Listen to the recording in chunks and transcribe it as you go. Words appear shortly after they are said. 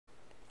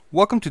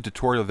Welcome to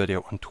tutorial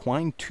video on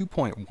Twine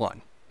 2.1.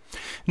 In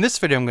this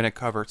video I'm going to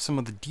cover some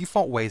of the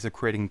default ways of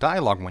creating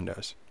dialog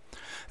windows,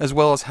 as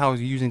well as how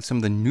using some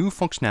of the new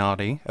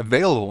functionality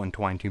available in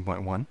Twine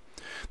 2.1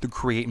 to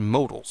create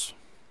modals.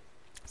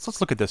 So let's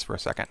look at this for a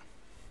second.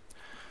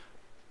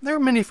 There are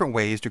many different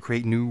ways to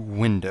create new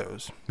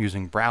windows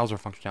using browser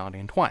functionality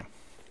in Twine.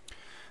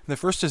 The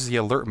first is the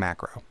alert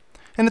macro,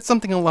 and it's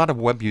something a lot of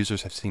web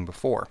users have seen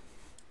before.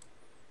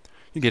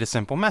 You get a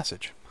simple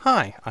message,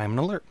 "Hi, I'm an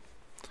alert."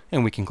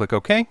 And we can click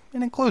OK,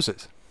 and it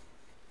closes.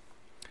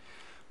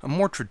 A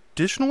more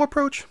traditional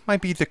approach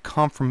might be the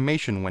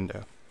confirmation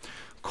window,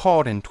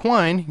 called in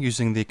Twine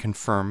using the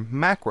confirm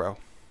macro.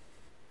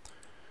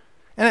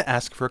 And it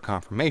asks for a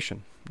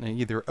confirmation,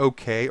 either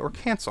OK or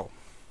cancel.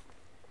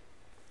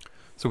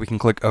 So we can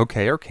click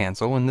OK or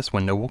cancel, and this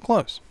window will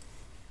close.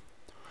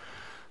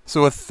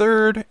 So a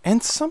third,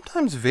 and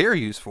sometimes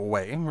very useful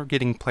way we're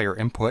getting player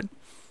input,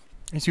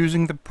 is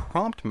using the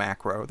prompt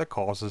macro that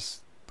calls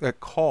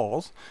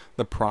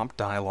the prompt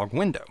dialog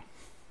window.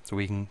 So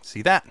we can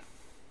see that.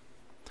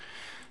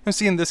 And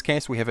see, in this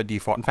case we have a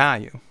default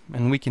value,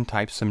 and we can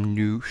type some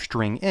new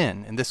string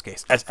in this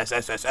case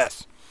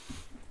SSSSS.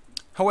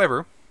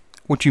 However,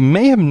 what you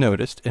may have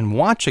noticed in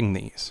watching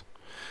these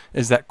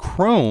is that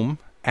Chrome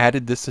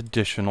added this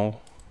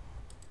additional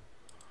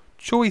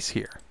choice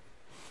here.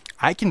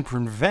 I can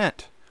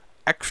prevent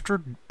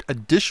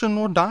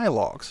additional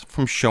dialogues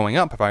from showing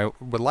up if I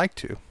would like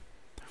to.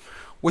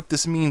 What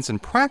this means in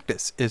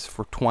practice is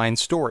for Twine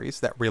stories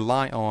that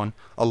rely on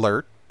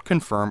alert,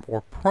 confirm, or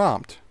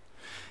prompt,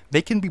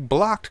 they can be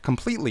blocked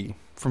completely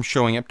from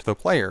showing up to the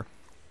player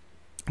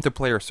if the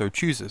player so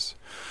chooses.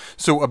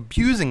 So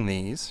abusing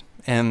these,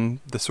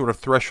 and the sort of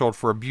threshold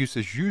for abuse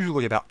is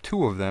usually about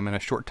 2 of them in a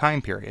short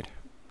time period,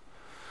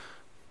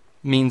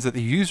 means that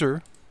the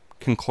user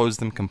can close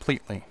them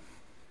completely.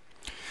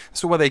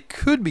 So while they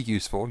could be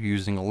useful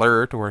using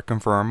alert or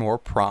confirm or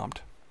prompt,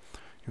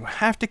 you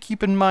have to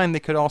keep in mind they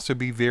could also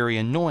be very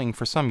annoying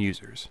for some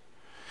users,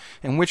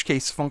 in which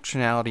case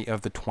functionality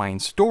of the Twine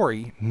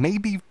story may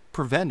be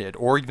prevented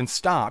or even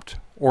stopped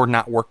or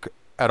not work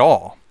at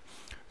all.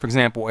 For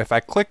example, if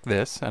I click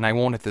this, and I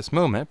won't at this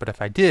moment, but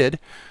if I did,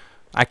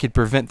 I could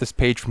prevent this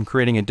page from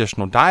creating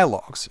additional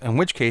dialogues, in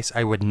which case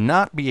I would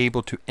not be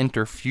able to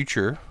enter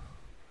future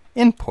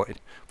input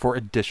for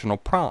additional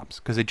prompts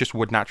because they just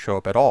would not show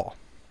up at all,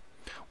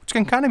 which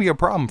can kind of be a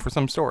problem for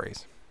some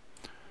stories.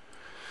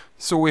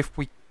 So if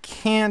we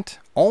can't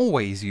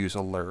always use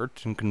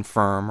alert and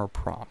confirm or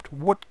prompt,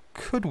 what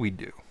could we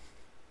do?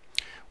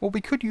 Well,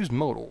 we could use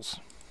modals.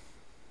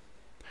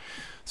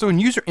 So in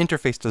user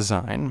interface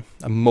design,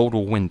 a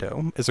modal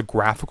window is a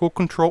graphical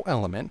control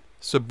element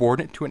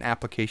subordinate to an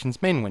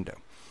application's main window.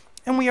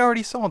 And we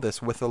already saw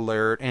this with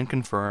alert and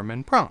confirm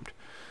and prompt.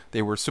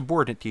 They were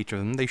subordinate to each of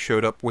them, they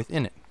showed up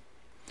within it.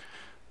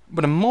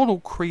 But a modal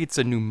creates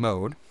a new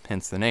mode,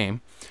 hence the name,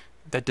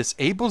 that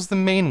disables the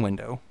main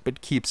window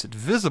but keeps it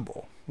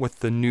visible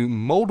with the new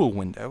modal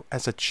window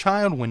as a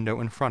child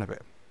window in front of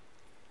it.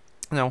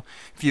 Now,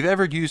 if you've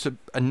ever used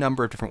a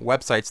number of different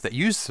websites that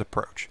use this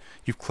approach,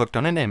 you've clicked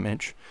on an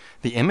image,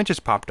 the image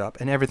has popped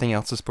up, and everything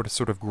else is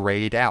sort of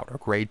grayed out or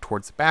grayed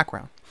towards the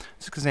background.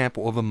 It's an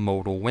example of a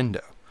modal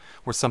window,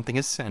 where something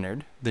is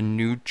centered, the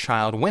new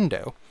child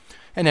window,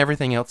 and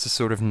everything else is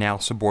sort of now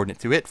subordinate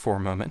to it for a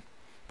moment,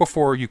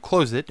 before you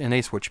close it and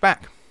they switch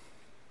back.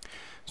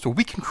 So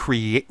we can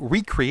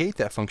recreate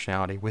that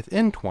functionality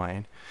within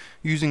Twine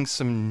using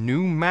some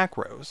new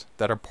macros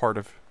that are part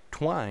of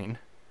Twine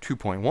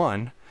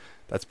 2.1,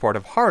 that's part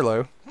of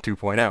Harlowe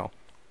 2.0.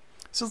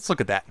 So let's look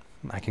at that.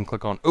 I can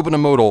click on Open a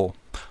Modal,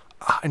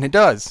 and it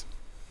does.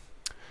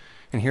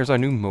 And here's our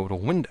new modal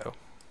window.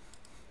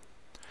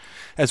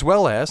 As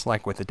well as,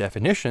 like with the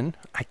definition,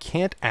 I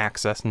can't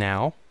access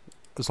now,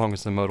 as long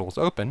as the modal is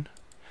open,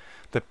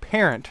 the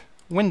parent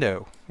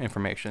window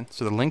information,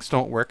 so the links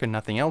don't work and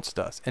nothing else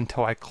does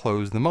until I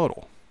close the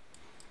modal.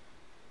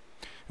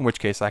 In which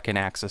case I can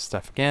access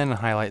stuff again and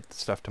highlight the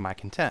stuff to my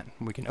content.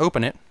 We can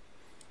open it,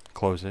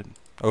 close it,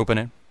 open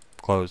it,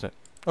 close it,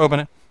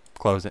 open it,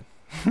 close it,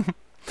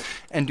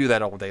 and do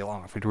that all day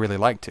long if we'd really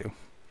like to.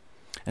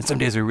 And some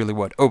days we really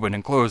would open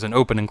and close and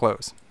open and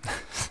close.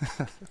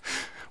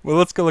 Well,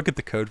 let's go look at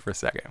the code for a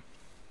second.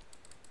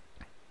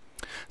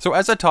 So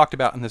as I talked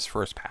about in this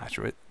first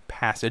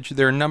passage,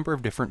 there are a number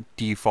of different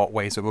default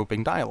ways of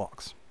opening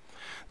dialogs.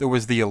 There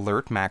was the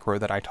alert macro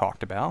that I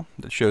talked about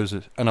that shows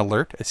an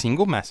alert, a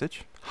single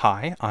message,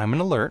 "Hi, I'm an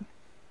alert,"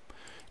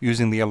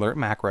 using the alert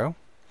macro,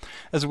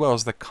 as well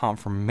as the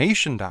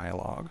confirmation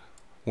dialog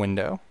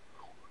window,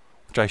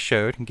 which I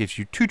showed and gives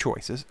you 2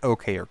 choices,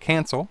 OK or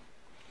cancel.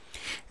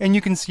 And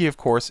you can see, of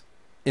course,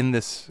 in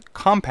this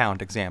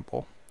compound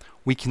example,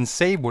 we can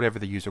save whatever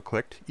the user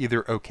clicked,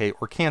 either OK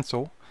or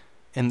cancel,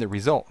 in the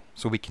result.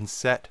 So we can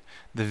set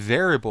the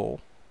variable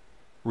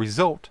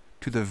result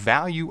to the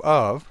value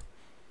of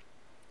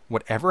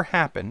whatever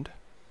happened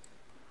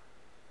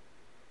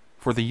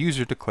for the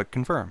user to click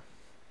confirm,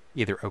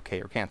 either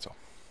OK or cancel.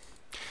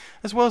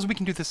 As well as we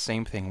can do the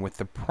same thing with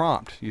the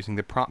prompt using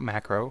the prompt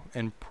macro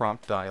and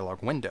prompt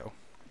dialog window.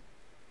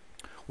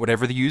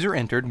 whatever the user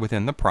entered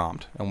within the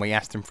prompt, and we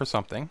asked them for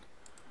something,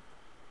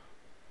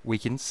 we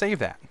can save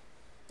that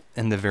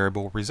in the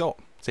variable result.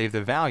 Save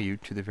the value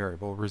to the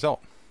variable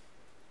result.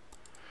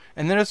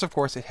 And notice, of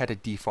course, it had a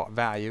default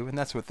value, and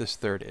that's what this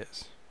third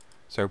is.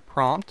 So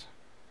prompt,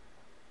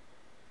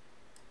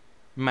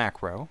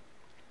 macro,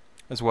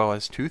 as well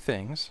as two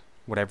things,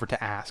 whatever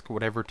to ask,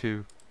 whatever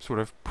to sort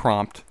of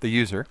prompt the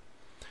user,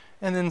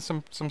 and then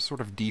some sort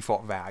of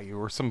default value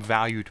or some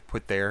value to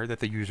put there that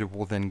the user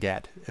will then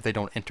get if they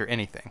don't enter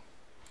anything.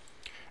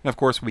 And of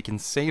course, we can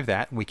save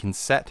that. We can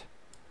set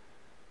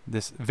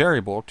this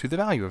variable to the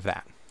value of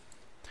that.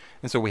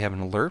 And so we have an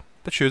alert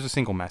that shows a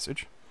single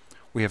message.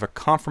 We have a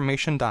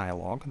confirmation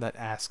dialog that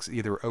asks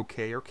either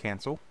OK or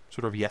cancel,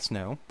 sort of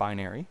yes/no,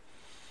 binary,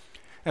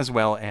 as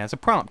well as a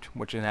prompt,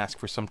 which can ask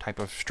for some type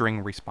of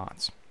string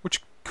response,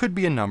 which could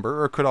be a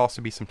number or could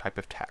also be some type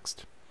of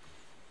text.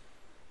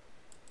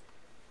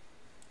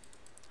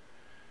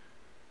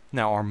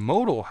 Now our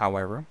modal,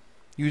 however,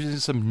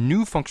 uses some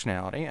new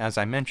functionality, as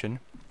I mentioned,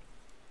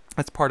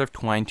 that's part of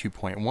Twine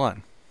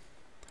 2.1.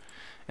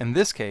 In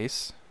this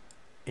case,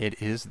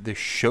 it is the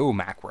show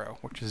macro,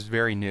 which is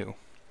very new,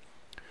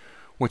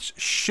 which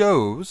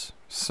shows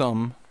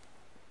some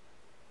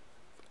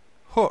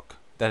hook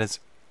that has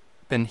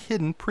been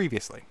hidden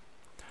previously.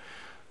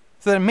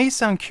 So that may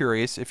sound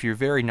curious if you're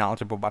very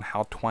knowledgeable about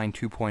how Twine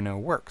 2.0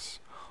 works.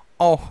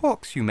 All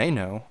hooks, you may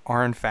know,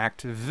 are in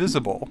fact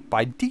visible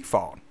by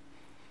default,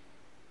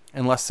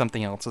 unless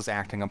something else is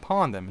acting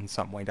upon them in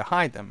some way to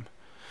hide them.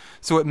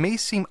 So it may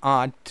seem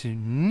odd to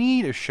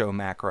need a show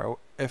macro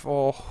if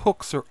all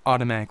hooks are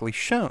automatically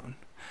shown.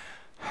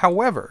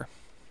 However,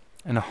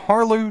 in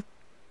Harlowe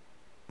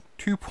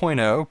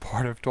 2.0,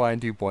 part of Twine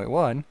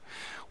 2.1,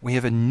 we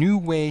have a new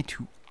way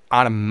to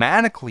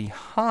automatically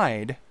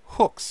hide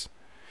hooks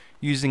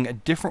using a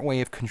different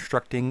way of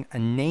constructing a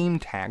name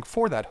tag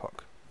for that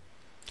hook.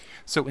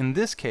 So in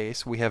this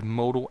case, we have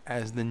modal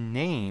as the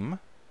name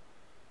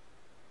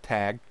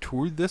tag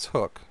to this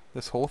hook,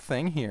 this whole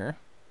thing here,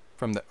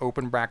 from the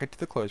open bracket to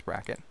the close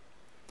bracket.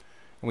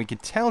 And we can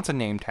tell it's a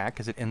name tag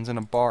because it ends in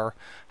a bar.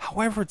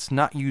 However, it's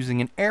not using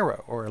an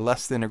arrow or a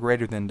less than or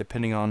greater than,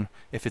 depending on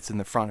if it's in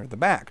the front or the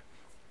back.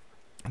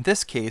 In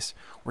this case,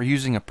 we're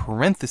using a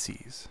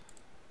parentheses.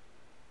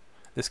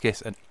 In this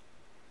case, an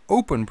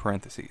open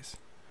parentheses.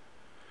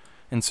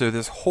 And so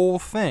this whole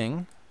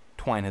thing,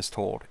 Twine has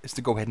told, is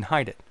to go ahead and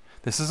hide it.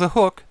 This is a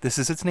hook, this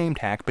is its name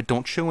tag, but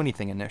don't show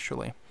anything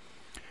initially.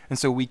 And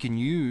so we can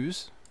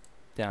use,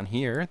 down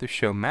here, the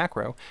show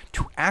macro,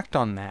 to act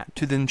on that,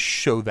 to then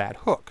show that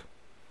hook.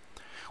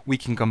 We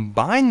can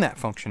combine that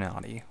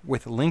functionality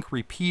with link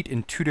repeat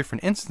in two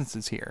different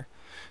instances here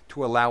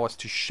to allow us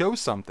to show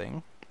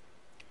something,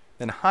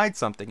 then hide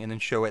something, and then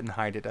show it and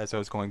hide it as I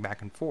was going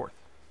back and forth.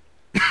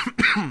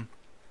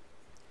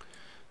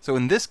 So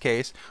in this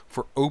case,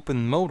 for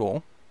open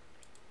modal,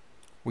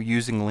 we're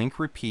using link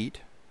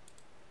repeat,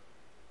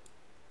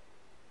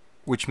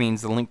 which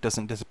means the link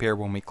doesn't disappear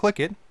when we click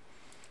it.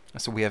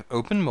 So we have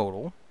open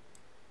modal.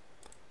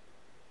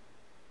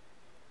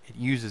 It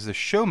uses the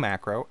show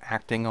macro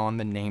acting on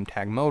the name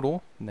tag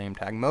modal. Name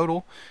tag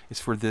modal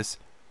is for this,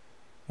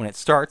 when it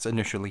starts,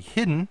 initially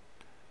hidden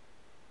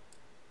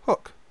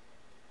hook.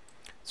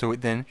 So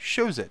it then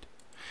shows it.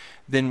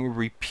 Then we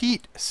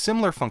repeat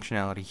similar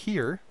functionality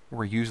here.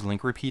 We use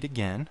link repeat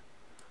again,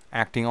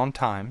 acting on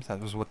times.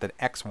 That was what that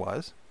X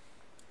was.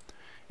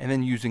 And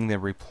then using the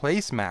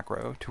replace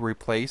macro to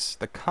replace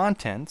the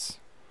contents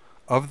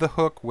of the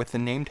hook with the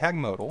name tag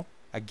modal.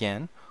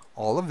 Again,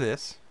 all of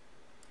this,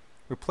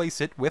 replace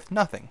it with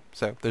nothing.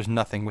 So there's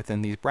nothing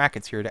within these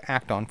brackets here to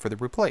act on for the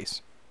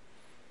replace.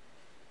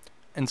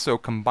 And so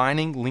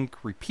combining link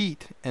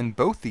repeat in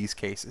both these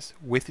cases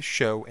with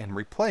show and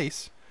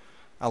replace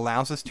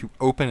allows us to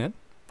open it,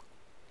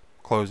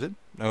 close it,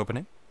 open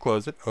it,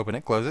 close it, open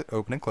it, close it,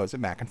 open it, close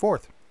it, back and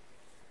forth.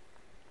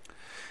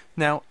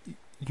 Now,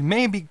 you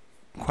may be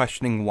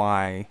questioning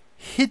why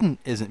hidden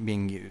isn't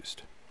being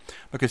used,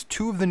 because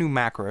two of the new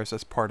macros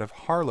as part of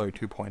Harlowe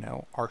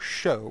 2.0 are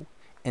show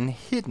and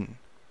hidden.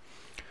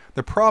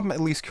 The problem, at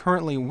least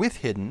currently with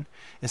hidden,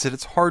 is that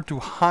it's hard to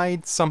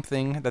hide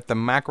something that the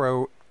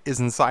macro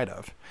is inside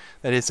of.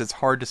 That is, it's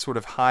hard to sort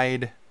of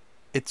hide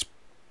its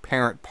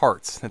parent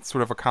parts. That's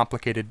sort of a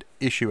complicated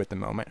issue at the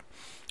moment.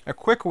 A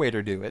quick way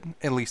to do it,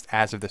 at least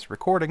as of this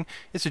recording,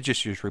 is to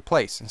just use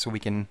replace, and so we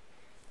can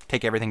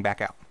take everything back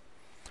out.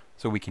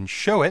 So we can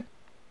show it,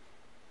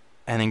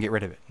 and then get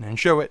rid of it, and then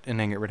show it, and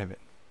then get rid of it.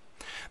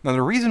 Now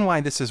the reason why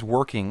this is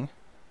working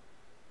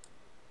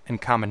in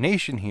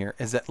combination here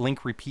is that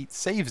link repeat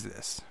saves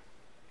this.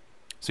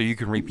 So you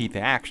can repeat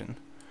the action.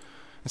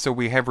 And so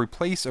we have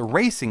replace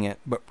erasing it,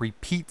 but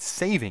repeat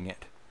saving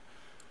it.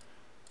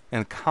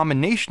 And the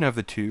combination of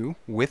the two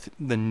with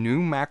the new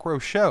macro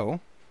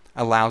show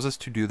allows us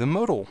to do the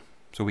modal.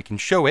 So we can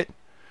show it,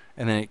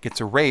 and then it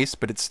gets erased,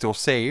 but it's still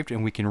saved,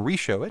 and we can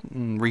reshow it,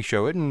 and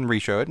reshow it, and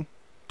reshow it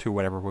to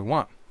whatever we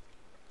want.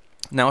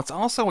 Now it's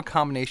also a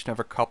combination of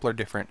a couple of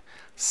different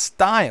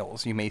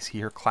styles. You may see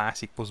here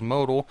class equals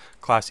modal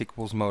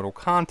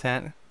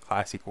content,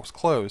 class equals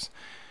close,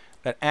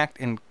 that act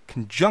in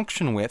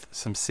conjunction with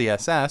some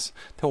CSS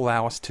to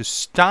allow us to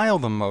style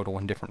the modal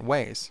in different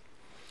ways.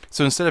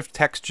 So instead of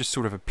text just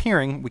sort of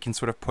appearing, we can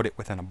sort of put it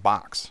within a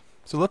box.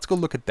 So let's go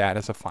look at that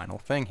as a final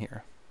thing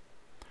here.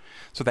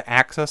 So to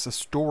access a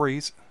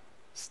stories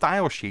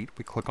style sheet,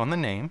 we click on the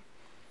name,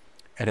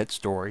 edit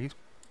stories,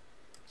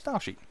 style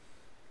sheet.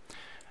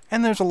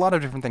 And there's a lot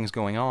of different things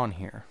going on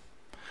here.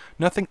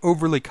 Nothing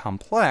overly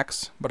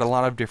complex, but a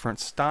lot of different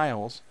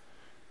styles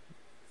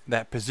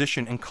that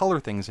position and color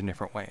things in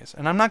different ways.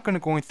 And I'm not going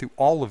to go through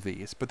all of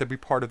these, but they'll be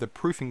part of the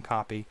proofing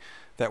copy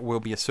that will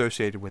be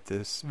associated with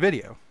this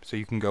video. So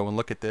you can go and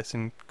look at this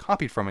and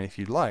copy from it if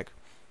you'd like.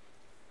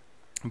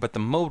 But the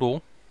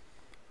modal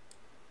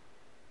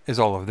is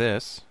all of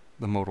this.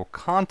 The modal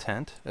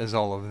content is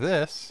all of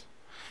this.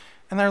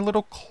 And our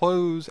little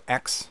close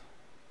X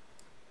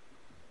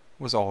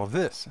was all of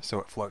this. So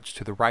it floats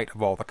to the right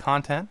of all the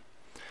content,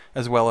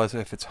 as well as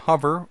if it's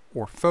hover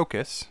or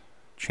focus,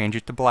 change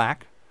it to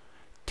black,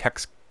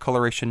 text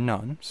coloration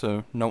none,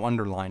 so no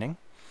underlining,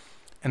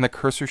 and the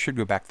cursor should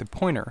go back to the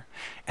pointer.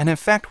 And in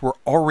fact, we're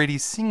already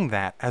seeing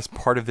that as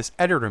part of this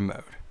editor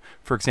mode.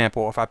 For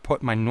example, if I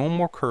put my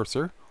normal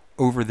cursor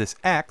over this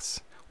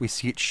X, we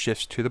see it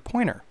shifts to the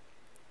pointer.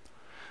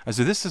 And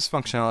so this is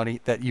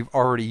functionality that you've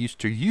already used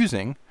to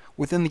using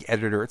within the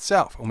editor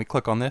itself. And we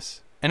click on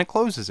this, and it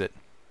closes it.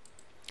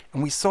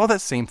 And we saw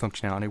that same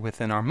functionality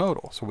within our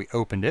modal. So we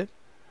opened it,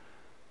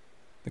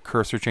 the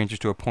cursor changes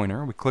to a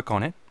pointer, we click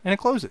on it, and it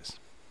closes.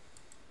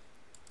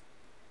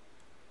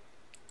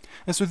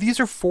 And so these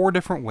are 4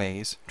 different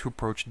ways to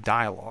approach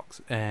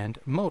dialogues and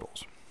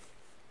modals.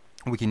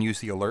 We can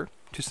use the alert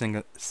to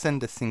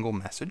send a single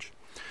message.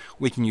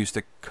 We can use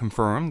the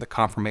confirm, the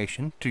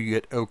confirmation, to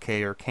get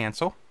OK or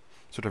cancel,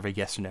 sort of a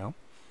yes/no.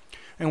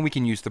 And we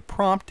can use the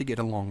prompt to get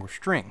a longer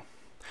string.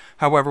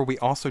 However, we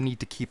also need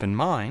to keep in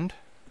mind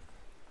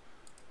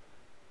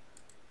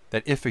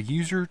that if a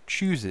user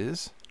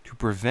chooses to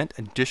prevent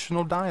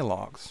additional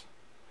dialogues,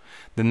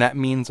 then that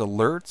means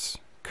alerts,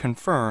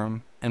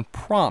 confirm, and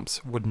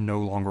prompts would no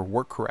longer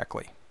work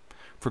correctly.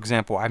 For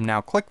example, I've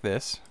now clicked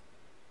this,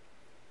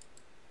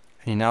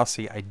 and you now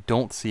see I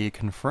don't see a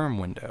confirm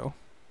window,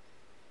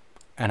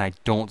 and I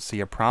don't see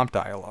a prompt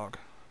dialog.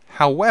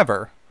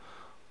 However,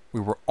 we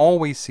will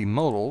always see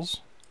modals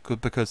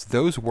because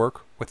those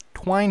work with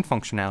Twine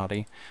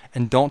functionality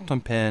and don't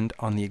depend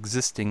on the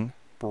existing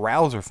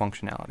browser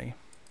functionality.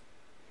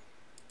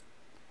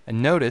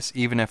 And notice,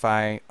 even if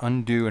I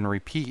undo and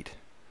repeat,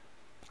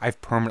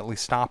 I've permanently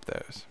stopped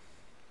those.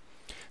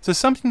 So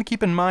something to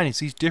keep in mind is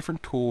these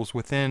different tools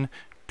within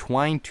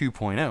Twine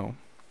 2.0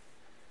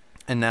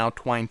 and now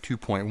Twine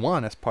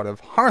 2.1 as part of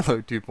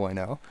Harlowe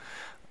 2.0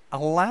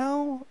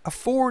 allow a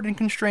forward and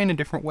constrain in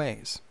different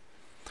ways.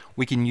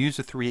 We can use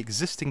the 3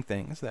 existing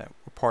things that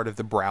were part of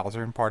the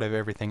browser and part of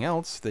everything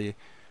else, the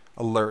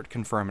alert,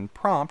 confirm, and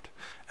prompt,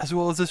 as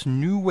well as this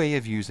new way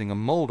of using a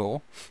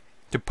modal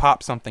to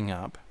pop something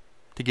up,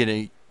 to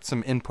get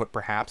some input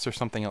perhaps or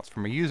something else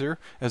from a user,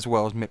 as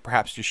well as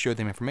perhaps just show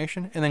them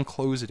information and then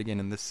close it again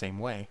in this same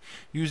way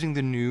using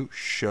the new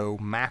show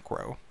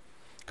macro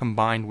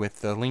combined with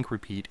the link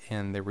repeat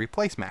and the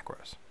replace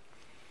macros.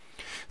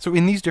 So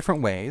in these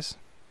different ways,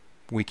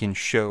 we can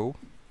show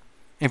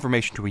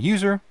information to a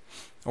user,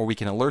 or we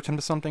can alert them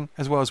to something,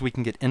 as well as we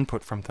can get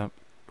input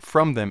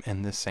from them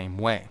in this same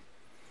way.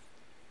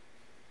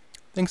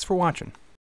 Thanks for watching.